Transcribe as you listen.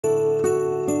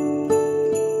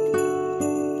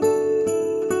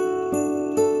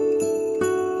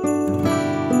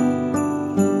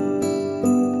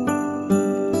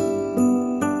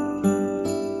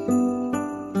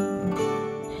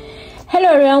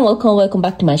everyone, welcome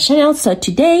back to my channel. So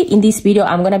today in this video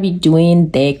I'm gonna be doing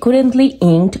the currently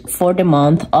inked for the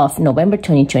month of November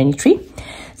 2023.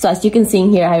 So as you can see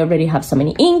in here, I already have so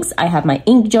many inks. I have my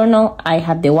ink journal, I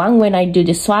have the one when I do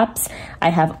the swaps, I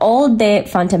have all the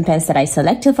fountain pens that I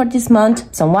selected for this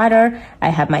month, some water, I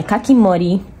have my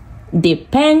Kakimori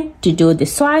dip pen to do the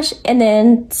swatch, and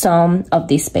then some of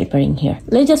this paper in here.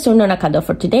 Let's just turn on a candle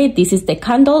for today. This is the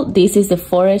candle, this is the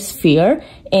Forest Fear,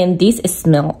 and this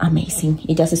smells amazing.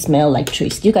 It just smells like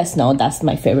trees. You guys know that's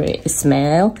my favorite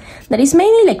smell. That is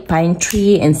mainly like pine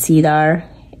tree and cedar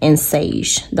and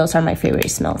sage. Those are my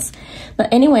favorite smells.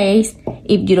 But anyways,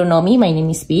 if you don't know me, my name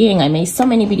is B, and I made so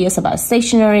many videos about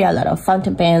stationery, a lot of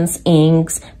fountain pens,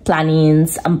 inks,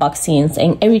 plannings, unboxings,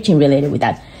 and everything related with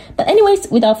that. But anyways,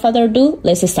 without further ado,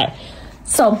 let's start.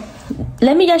 So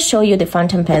let me just show you the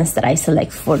fountain pens that I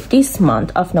select for this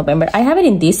month of November. I have it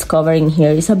in this cover in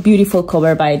here. It's a beautiful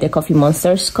cover by the Coffee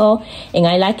Monsters Co. And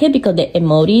I like it because the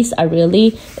emojis are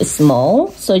really small,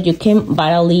 so you can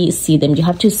barely see them. You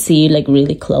have to see like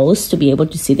really close to be able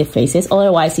to see the faces.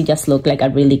 Otherwise, it just looks like a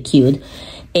really cute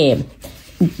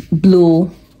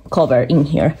blue cover in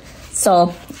here.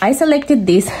 So I selected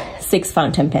these 6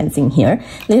 fountain pens in here.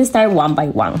 Let's start one by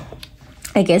one.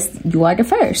 I guess you are the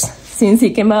first since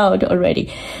it came out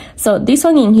already. So this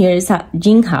one in here is a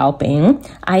Jinhao pen.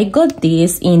 I got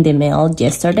this in the mail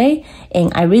yesterday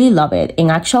and I really love it.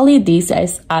 And actually this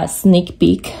is a sneak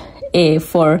peek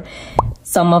for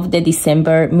some of the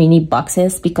December mini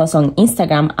boxes, because on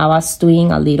Instagram I was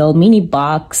doing a little mini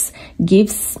box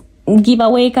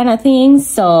giveaway kind of thing.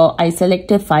 So I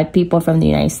selected 5 people from the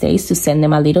United States to send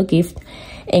them a little gift,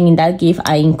 and in that gift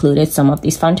I included some of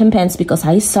these fountain pens because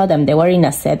I saw them. They were in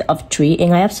a set of 3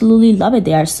 and I absolutely love it.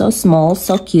 They are so small,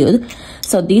 so cute.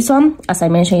 So this one, as I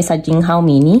mentioned, is a Jinhao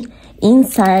mini.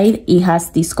 Inside it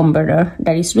has this converter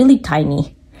that is really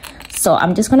tiny. So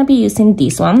I'm just gonna be using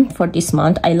this one for this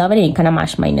month. I love it and it kind of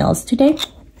matched my nails today,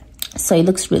 so it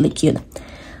looks really cute.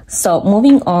 So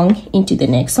moving on into the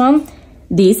next one.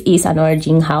 This is another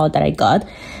Jinhao that I got.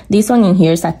 This one in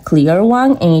here is a clear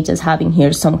one, and it just have in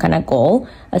here some kind of gold.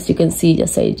 As you can see,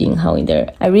 just say Jinhao in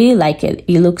there. I really like it.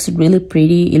 It looks really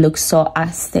pretty. It looks so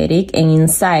aesthetic. And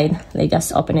inside, let's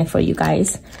just open it for you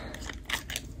guys.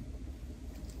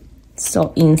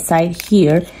 So inside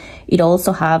here, it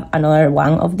also have another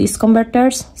one of these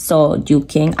converters, so you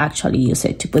can actually use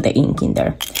it to put the ink in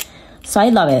there. So I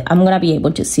love it. I'm gonna be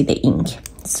able to see the ink.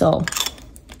 So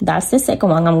that's the second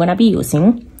one I'm gonna be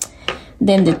using.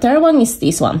 Then the third one is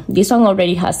this one. This one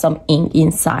already has some ink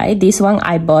inside. This one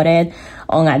I bought it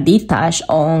on a detach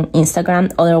on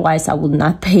Instagram. Otherwise I would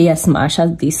not pay as much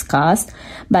as this cost.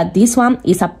 But this one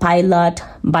is a Pilot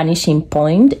Vanishing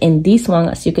Point, and this one,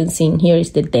 as you can see in here,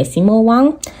 is the decimal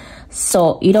one.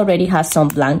 So it already has some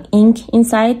blank ink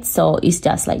inside, so it's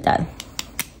just like that.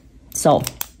 So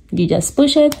you just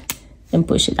push it and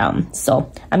push it down.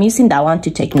 So I'm using that one to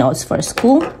take notes for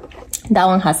school. That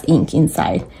one has ink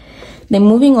inside. Then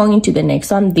moving on into the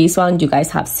next one, this one you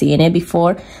guys have seen it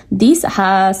before. This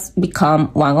has become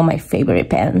one of my favorite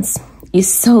pens. It's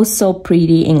so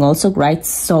pretty and also writes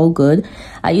so good.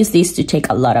 I use this to take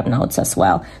a lot of notes as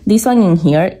well. This one in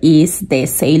here is the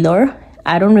Sailor.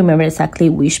 I don't remember exactly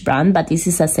which brand, but this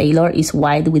is a Sailor. It's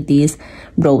white with this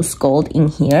rose gold in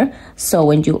here. So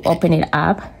when you open it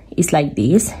up, it's like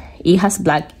this. It has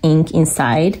black ink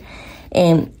inside,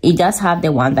 and it does have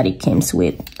the one that it comes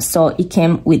with. So it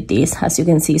came with this. As you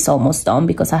can see, it's almost done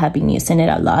because I have been using it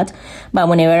a lot. But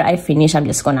whenever I finish, I'm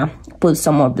just gonna put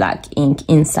some more black ink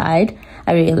inside.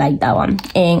 I really like that one.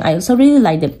 And I also really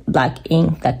like the black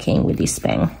ink that came with this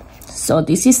pen. So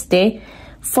this is the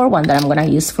 4th one that I'm gonna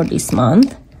use for this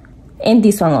month. And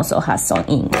this one also has some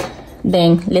ink.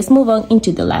 Then let's move on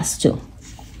into the last 2.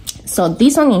 So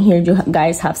this one in here, you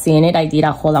guys have seen it. I did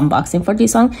a whole unboxing for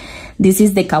this one. This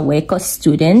is the Kaweco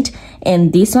Student,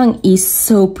 and this one is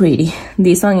so pretty.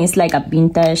 This one is like a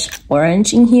vintage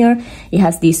orange in here. It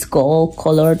has this gold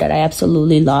color that I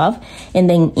absolutely love. And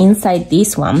then inside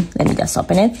this one, let me just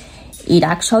open it. It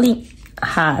actually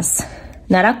has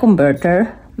not a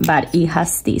converter, but it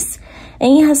has this.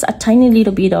 And it has a tiny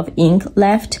little bit of ink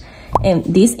left. And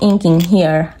this ink in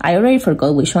here, I already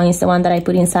forgot which one is the one that I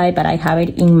put inside, but I have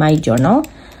it in my journal.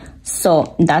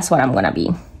 So that's what I'm gonna be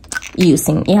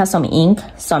using. It has some ink,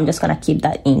 so I'm just gonna keep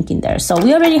that ink in there. So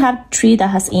we already have 3 that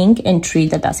has ink and 3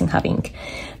 that doesn't have ink.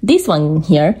 This one in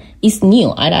here is new.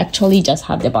 I actually just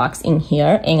have the box in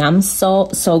here, and I'm so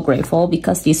grateful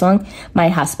because this one, my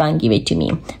husband gave it to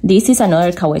me. This is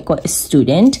another Kaweco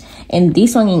Student, and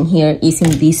this one in here is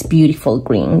in this beautiful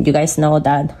green. You guys know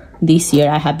that this year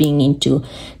I have been into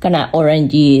kind of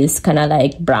oranges, kind of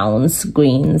like browns,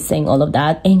 greens, and all of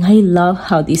that. And I love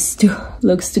how these two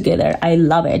looks together. I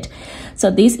love it. So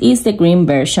this is the green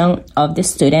version of the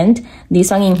Student.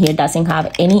 This one in here doesn't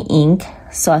have any ink.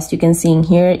 So as you can see in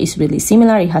here, it's really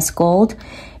similar. It has gold.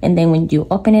 And then when you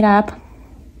open it up,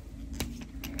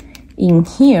 in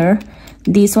here,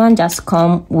 this one just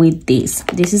come with this.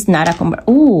 This is not a convert.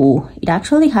 Oh, it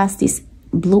actually has this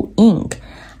blue ink.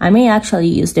 I may actually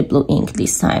use the blue ink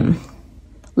this time.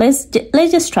 Let's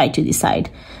just try to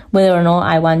decide whether or not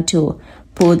I want to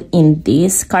put in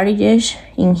this cartridge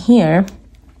in here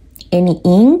any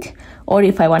ink, or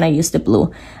if I want to use the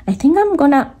blue. I think I'm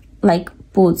gonna like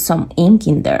put some ink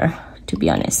in there, to be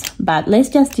honest, but let's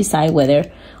just decide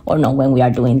whether or not when we are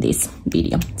doing this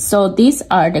video. So these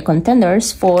are the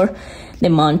contenders for the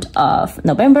month of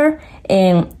November,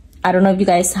 and I don't know if you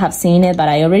guys have seen it, but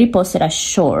I already posted a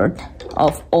short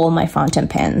of all my fountain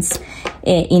pens.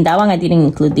 In that one I didn't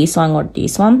include this one or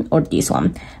this one or this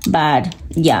one, but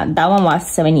yeah, that one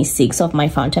was 76 of my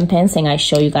fountain pens, and I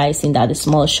show you guys in that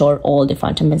small short all the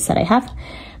fountain pens that I have.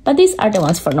 But these are the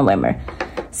ones for November.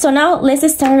 So now let's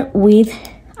start with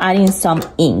adding some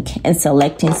ink and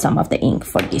selecting some of the ink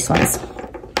for these ones.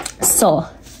 So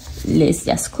let's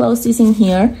just close this in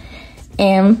here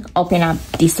and open up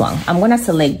this one. I'm gonna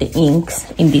select the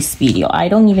inks in this video. I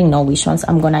don't even know which ones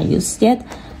I'm gonna use yet.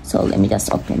 So let me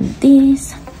just open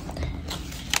this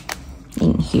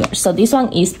in here. So this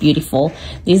one is beautiful.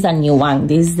 This is a new one.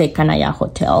 This is the Kanaya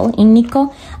Hotel in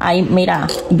Nikko. I made a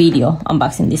video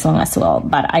unboxing this one as well,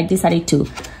 but I decided to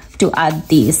add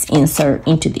this insert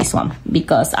into this one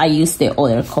because I used the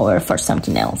other cover for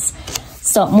something else.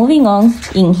 So moving on,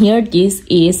 in here, this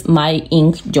is my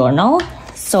ink journal.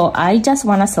 So I just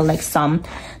want to select some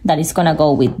that is gonna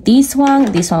go with this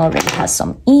one. This one already has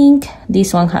some ink,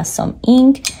 this one has some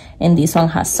ink, and this one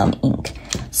has some ink.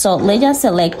 So let's just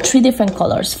select 3 different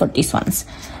colors for these ones.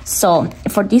 So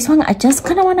for this one, I just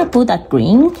kind of want to put that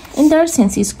green in there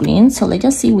since it's green. So let's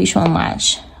just see which one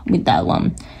match with that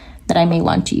one that I may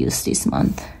want to use this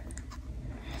month.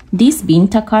 This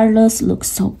Vinta Carlos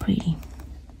looks so pretty.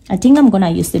 I think I'm gonna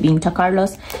use the Vinta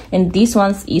Carlos, and these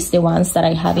ones is the ones that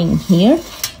I have in here.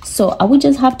 So I would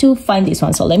just have to find this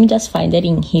one. So let me just find it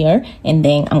in here, and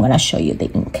then I'm gonna show you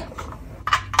the ink.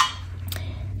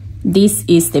 This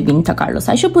is the Vinta Carlos.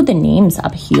 I should put the names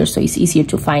up here so it's easier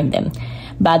to find them.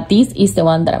 But this is the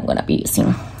one that I'm gonna be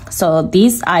using. So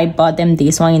this, I bought them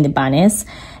this one in the Banes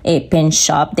pen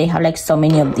shop. They have like so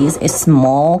many of these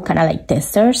small kind of like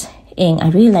testers, and I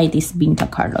really like this Vinta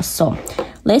Carlos. So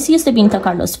let's use the Vinta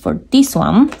Carlos for this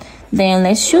one. Then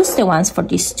let's choose the ones for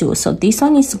these two. So this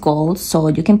one is gold, so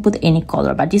you can put any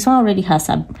color, but this one already has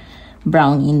a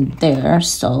brown in there.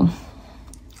 So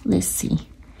let's see.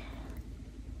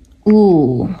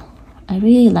 Ooh, I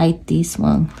really like this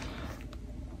one.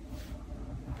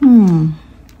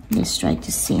 Let's try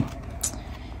to see.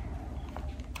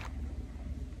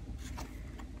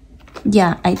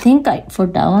 Yeah, I think for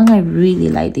that one, I really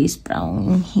like this brown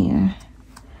in here.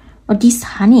 Or this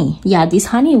honey. Yeah, this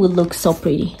honey will look so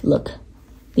pretty. Look,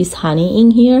 this honey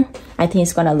in here. I think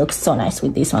it's gonna look so nice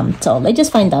with this one. So let's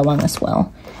just find that one as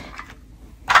well.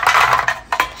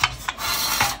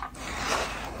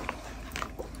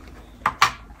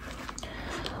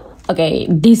 Okay,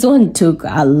 this one took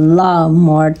a lot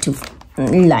more to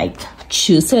like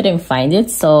choose it and find it.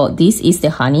 So this is the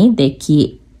honey, the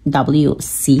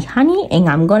KWC honey, and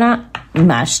I'm gonna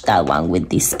match that one with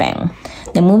this pen.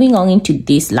 Then moving on into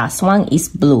this last one is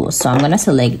blue. So I'm gonna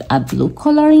select a blue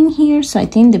color in here. So I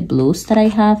think the blues that I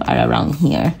have are around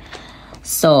here.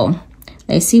 So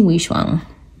let's see which one.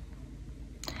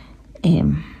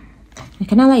 I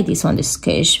kinda like this one, the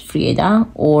Sketch Frieda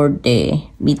or the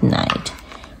Midnight.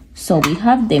 So we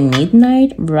have the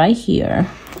Midnight right here.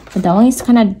 But that one is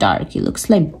kind of dark. It looks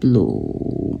like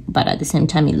blue, but at the same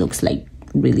time it looks like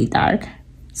really dark.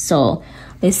 So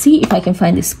let's see if I can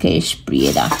find the Sketch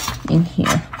Frieda in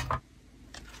here.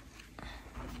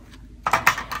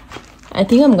 I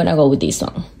think I'm gonna go with this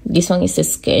one. This one is the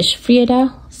Sketch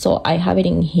Frieda. So I have it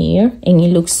in here and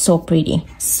it looks so pretty.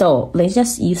 So let's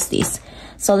just use this.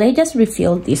 So let's just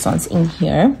refill these ones in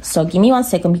here. So give me 1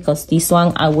 second because this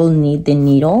one I will need the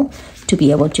needle to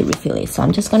be able to refill it. So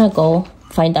I'm just gonna go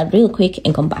find that real quick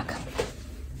and come back.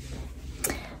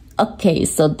 Okay,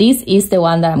 so this is the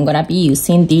one that I'm gonna be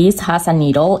using. This has a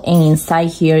needle, and inside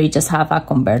here you just have a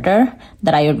converter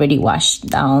that I already washed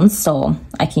down, so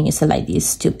I can use it like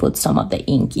this to put some of the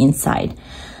ink inside.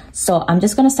 So I'm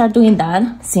just gonna start doing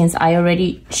that. Since I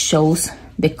already chose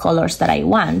the colors that I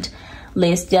want,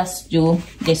 let's just do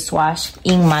the swatch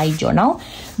in my journal.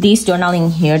 This journal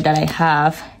in here that I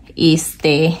have is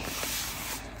the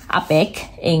APEC,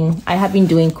 and I have been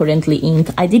doing currently ink.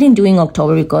 I didn't do in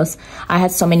October because I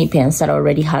had so many pens that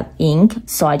already had ink,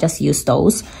 so I just used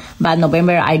those. But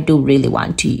November I do really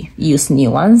want to use new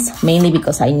ones, mainly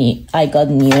because I got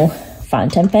new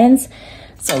fountain pens.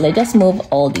 So let's just move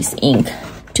all this ink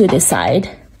to the side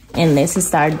and let's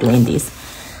start doing this.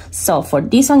 So for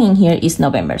this one in here is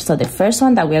November. So the first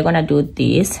one that we are gonna do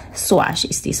this swatch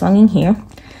is this one in here.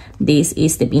 This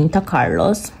is the Vinta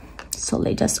Carlos. So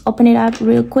let's just open it up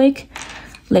real quick.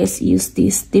 Let's use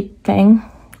this dip pen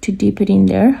to dip it in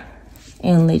there,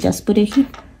 and let's just put it here.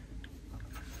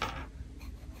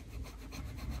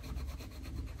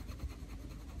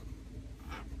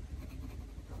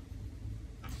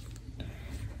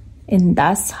 And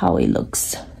that's how it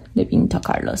looks, the Vinta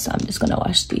Carlos. So I'm just gonna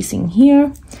wash this in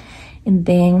here, and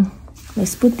then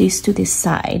let's put this to the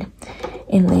side,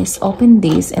 and let's open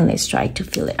this and let's try to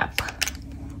fill it up.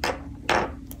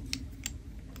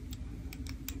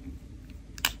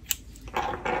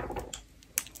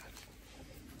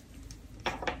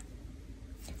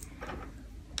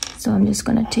 So I'm just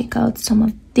gonna take out some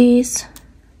of this.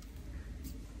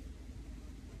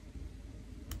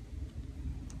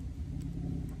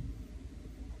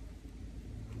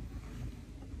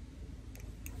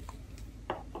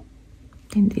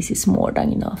 And this is more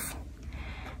than enough.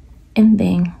 And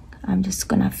then I'm just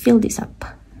gonna fill this up.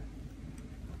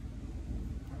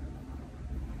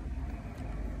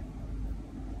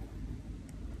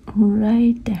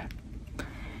 Right there.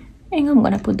 And I'm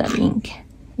gonna put that ink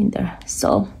in there.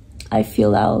 So I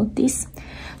fill out this.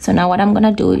 So now what I'm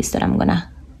gonna do is that I'm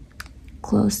gonna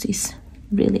close this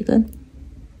really good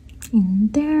in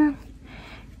there.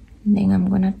 And then I'm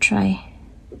gonna try.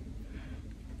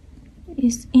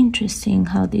 It's interesting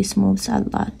how this moves a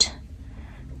lot.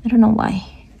 I don't know why,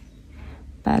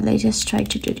 but let's just try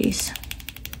to do this.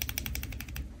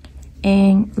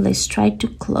 And let's try to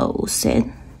close it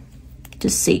to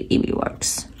see if it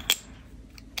works.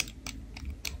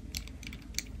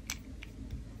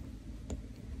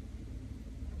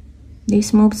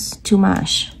 This moves too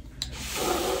much.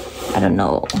 I don't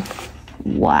know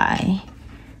why,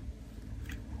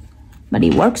 but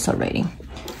it works already.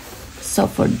 So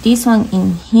for this one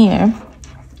in here,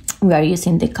 we are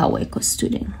using the Kaweco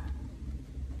Student.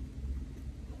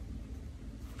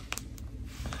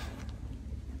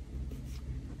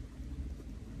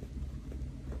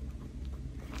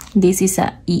 This is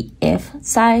a EF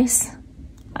size.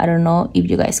 I don't know if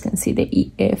you guys can see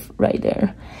the EF right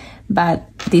there, but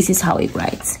this is how it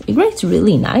writes. It writes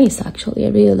really nice, actually. I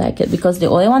really like it, because the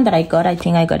other one that I got, I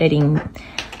think I got it in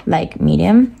like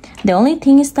medium. The only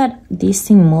thing is that this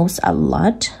thing moves a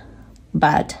lot,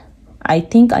 but I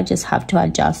think I just have to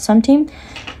adjust something.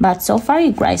 But so far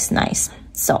it writes nice.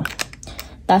 So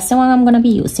that's the one I'm gonna be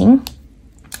using.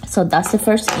 So that's the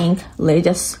first ink. Let's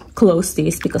just close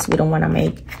this because we don't want to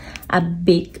make a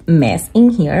big mess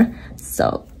in here.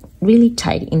 So really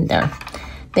tight in there.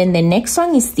 Then the next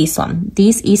one is this one.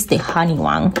 This is the honey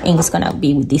one, and it's gonna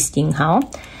be with this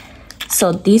Jinhao.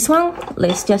 So this one,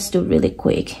 let's just do really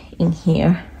quick in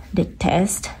here, the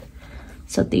test.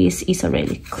 So this is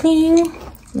already clean.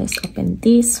 Let's open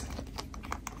this.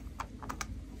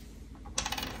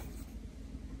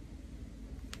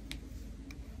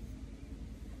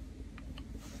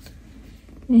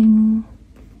 And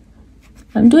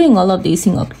I'm doing all of this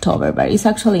in October, but it's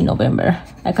actually November.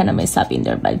 I kind of mess up in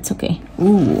there, but it's okay.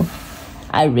 Ooh,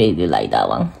 I really like that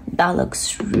one. That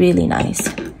looks really nice.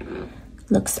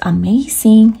 Looks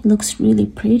amazing. Looks really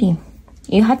pretty.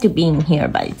 You had to be in here,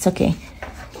 but it's okay.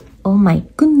 Oh my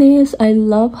goodness, I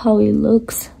love how it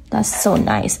looks. That's so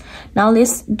nice. Now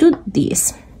let's do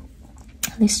this.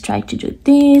 Let's try to do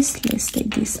this. Let's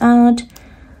take this out.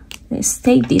 Let's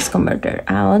take this converter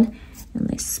out, and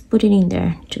let's put it in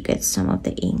there to get some of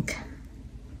the ink.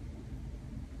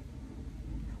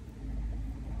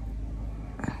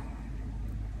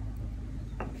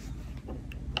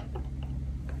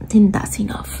 I think that's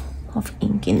enough of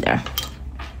ink in there.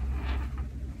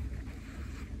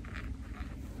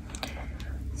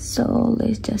 So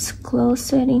let's just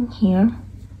close it in here.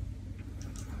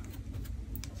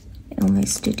 And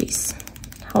let's do this.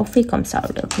 Hopefully it comes out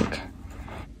real quick.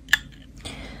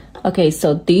 Okay,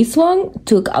 so this one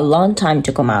took a long time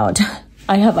to come out.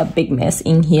 I have a big mess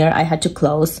in here. I had to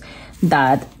close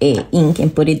that ink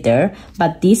and put it there.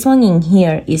 But this one in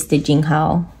here is the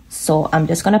Jinhao. So I'm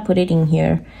just gonna put it in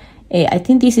here. I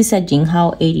think this is a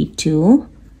Jinhao 82.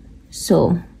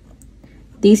 So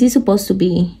this is supposed to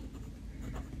be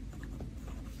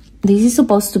this is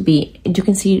supposed to be, you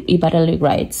can see it barely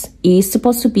writes, it's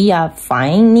supposed to be a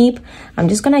fine nib. I'm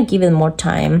just gonna give it more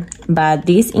time, but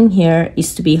this in here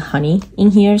is to be honey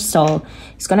in here, so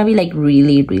it's gonna be like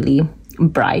really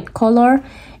bright color.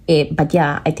 But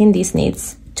yeah, I think this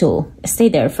needs to stay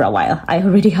there for a while. I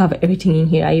already have everything in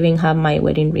here. I even have my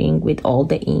wedding ring with all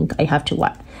the ink. I have to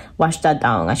wash that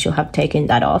down. I should have taken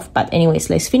that off, but anyways,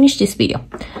 let's finish this video.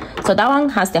 So that one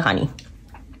has the honey.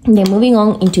 Then moving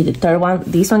on into the third one,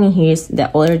 this one in here is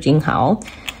the other Jinhao.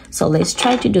 So let's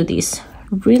try to do this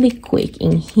really quick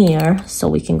in here so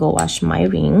we can go wash my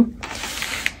ring.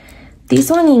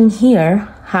 This one in here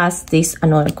has this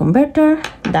another converter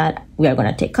that we are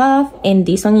gonna take off, and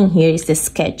this one in here is the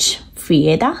sketch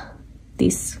Frieda,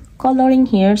 this color in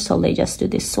here. So let's just do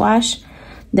this swatch.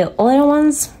 The other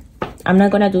ones, I'm not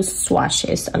gonna do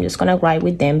swatches, I'm just gonna write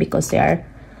with them because they are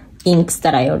inks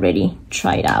that I already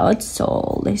tried out.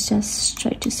 So let's just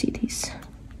try to see this.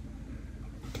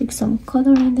 Take some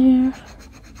color in there.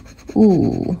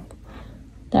 Ooh,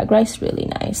 that writes really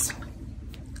nice.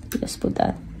 Just put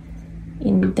that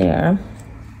in there,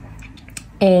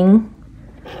 and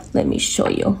let me show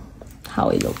you how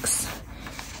it looks.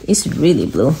 It's really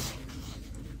blue.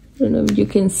 I don't know if you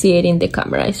can see it in the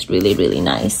camera. It's really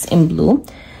nice and blue.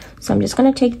 So I'm just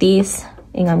gonna take this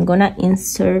and I'm gonna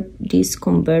insert this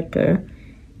converter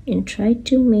and try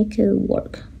to make it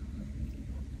work.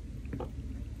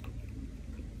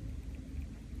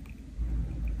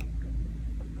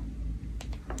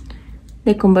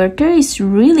 The converter is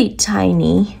really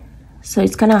tiny, so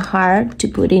it's kind of hard to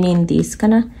put it in these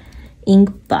kind of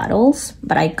ink bottles,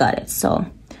 but I got it. So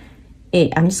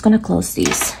I'm just gonna close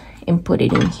this and put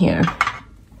it in here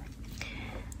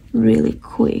really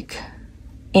quick,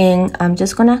 and I'm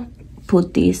just gonna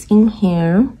put this in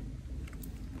here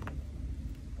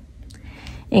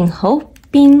and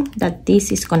hoping that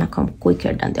this is gonna come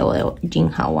quicker than the other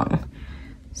Jinhao one.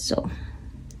 So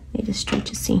let us try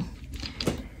to see.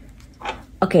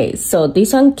 Okay, so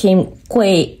this one came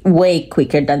way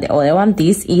quicker than the other one.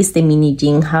 This is the mini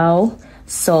Jinhao.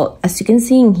 So as you can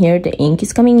see in here, the ink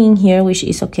is coming in here, which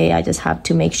is okay. I just have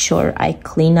to make sure I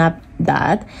clean up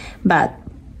that. But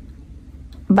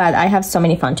I have so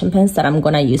many fountain pens that I'm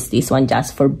gonna use this one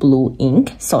just for blue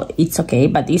ink, so it's okay.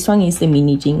 But this one is the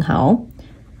mini Jinhao,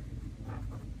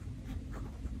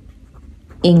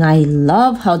 and I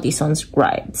love how this one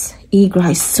writes. It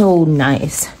writes so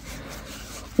nice,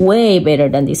 way better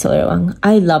than this other one.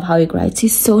 I love how it writes.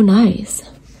 It's so nice,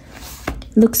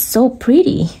 looks so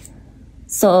pretty.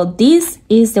 So this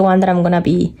is the one that I'm gonna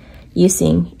be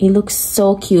using. It looks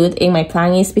so cute, and my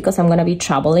plan is, because I'm gonna be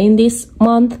traveling this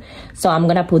month, so I'm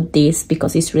gonna put this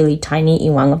because it's really tiny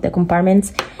in one of the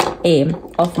compartments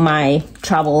of my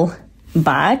travel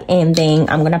bag, and then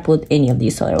I'm gonna put any of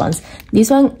these other ones. This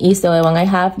one is the other one I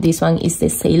have. This one is the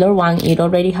Sailor one. It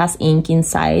already has ink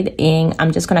inside, and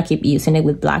I'm just gonna keep using it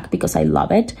with black because I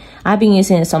love it. I've been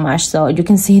using it so much, so you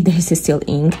can see there's still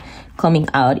ink coming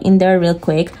out in there real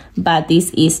quick, but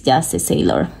this is just a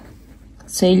Sailor,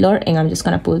 and I'm just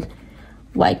gonna put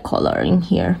white color in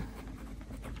here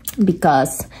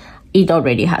because it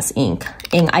already has ink,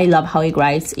 and I love how it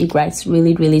writes. It writes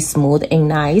really smooth and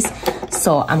nice,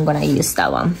 so I'm gonna use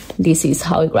that one. This is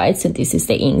how it writes, and this is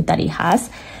the ink that it has.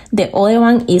 The other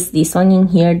one is this one in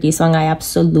here. This one I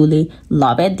absolutely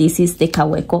love it. This is the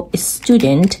Kaweco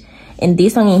Student, and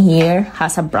this one in here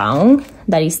has a brown,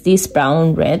 that is this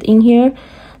brown red in here,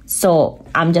 so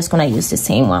I'm just gonna use the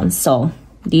same one. So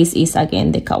this is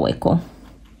again the Kaweco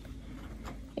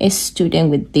Student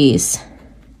with this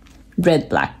red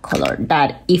black color,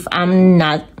 that if I'm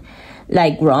not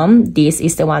like wrong, this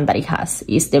is the one that it has,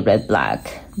 is the red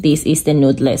black. This is the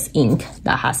nudeless ink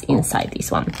that has inside this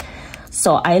one.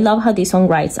 So I love how this one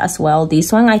writes as well.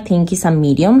 This one I think is a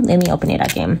medium. Let me open it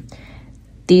again.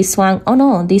 This one, oh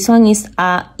no, this one is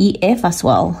a EF as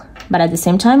well, but at the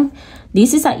same time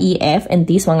this is a EF and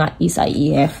this one is a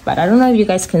EF, but I don't know if you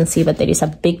guys can see, but there is a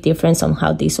big difference on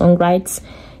how this one writes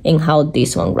and how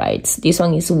this one writes. This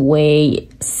one is way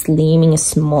slim and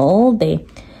small, the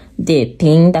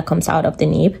thing that comes out of the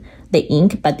nib, the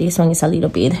ink, but this one is a little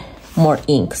bit more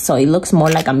ink, so it looks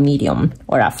more like a medium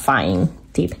or a fine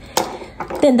tip.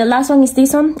 Then the last one is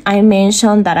this one. I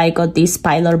mentioned that I got this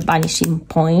Pilot Vanishing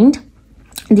Point.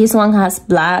 This one has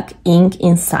black ink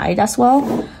inside as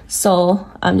well, so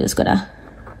I'm just gonna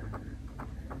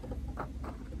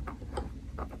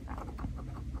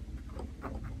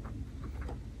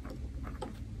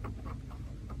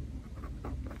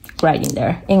right in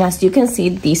there. And as you can see,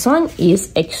 this one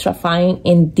is extra fine,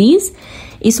 and this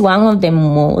is one of the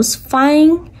most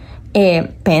fine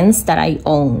pens that I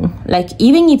own. Like,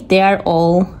 even if they are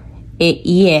all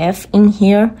EF in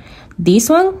here. This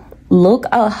one, look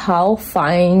at how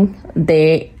fine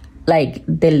the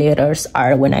letters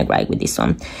are when I write with this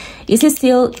one. It's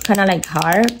still kind of like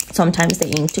hard sometimes the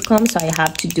ink to come, so I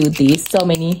have to do this so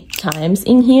many times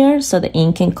in here so the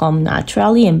ink can come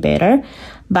naturally and better,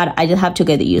 but I just have to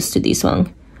get used to this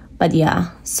one. But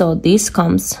yeah, so this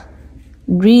comes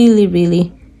really,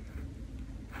 really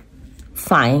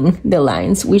fine, the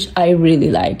lines, which I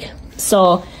really like.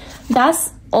 So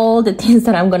that's all the things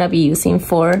that I'm gonna be using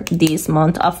for this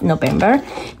month of November.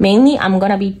 Mainly I'm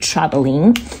gonna be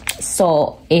traveling,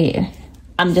 so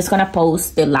I'm just gonna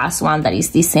post the last one that is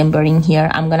December in here.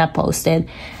 I'm gonna post it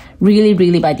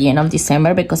really by the end of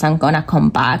December because I'm gonna come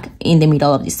back in the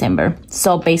middle of December.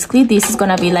 So basically this is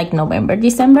gonna be like November,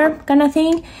 December kind of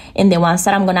thing, and the ones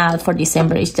that I'm gonna add for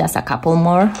December is just a couple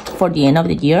more for the end of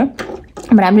the year.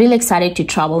 But I'm really excited to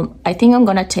travel. I think I'm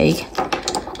gonna take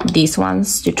these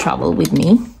ones to travel with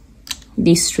me,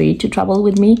 these three to travel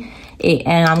with me,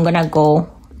 and I'm gonna go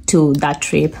to that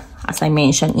trip as I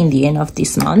mentioned in the end of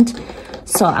this month.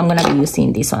 So I'm gonna be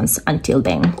using these ones until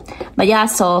then. But yeah,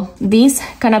 so these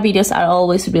kind of videos are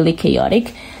always really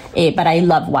chaotic, but I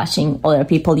love watching other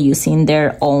people using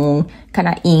their own kind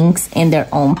of inks and their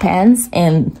own pens,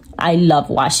 and I love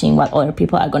watching what other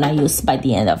people are gonna use by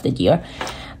the end of the year.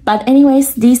 But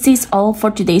anyways, this is all for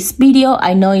today's video.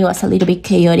 I know it was a little bit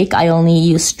chaotic. I only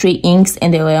used 3 inks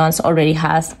and the other ones already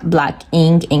has black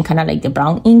ink and kind of like the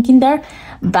brown ink in there.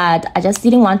 But I just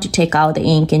didn't want to take out the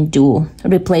ink and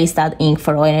replace that ink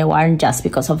for anyone just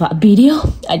because of a video.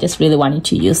 I just really wanted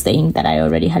to use the ink that I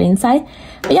already had inside.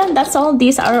 But yeah, that's all.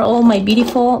 These are all my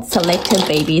beautiful selected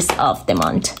babies of the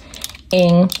month.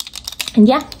 And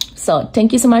yeah. So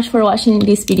thank you so much for watching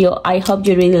this video. I hope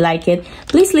you really like it.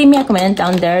 Please leave me a comment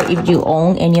down there if you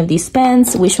own any of these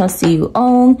pens, which ones do you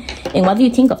own, and what do you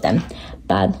think of them.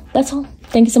 But that's all.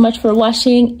 Thank you so much for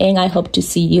watching, and I hope to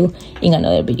see you in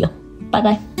another video. Bye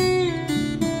bye.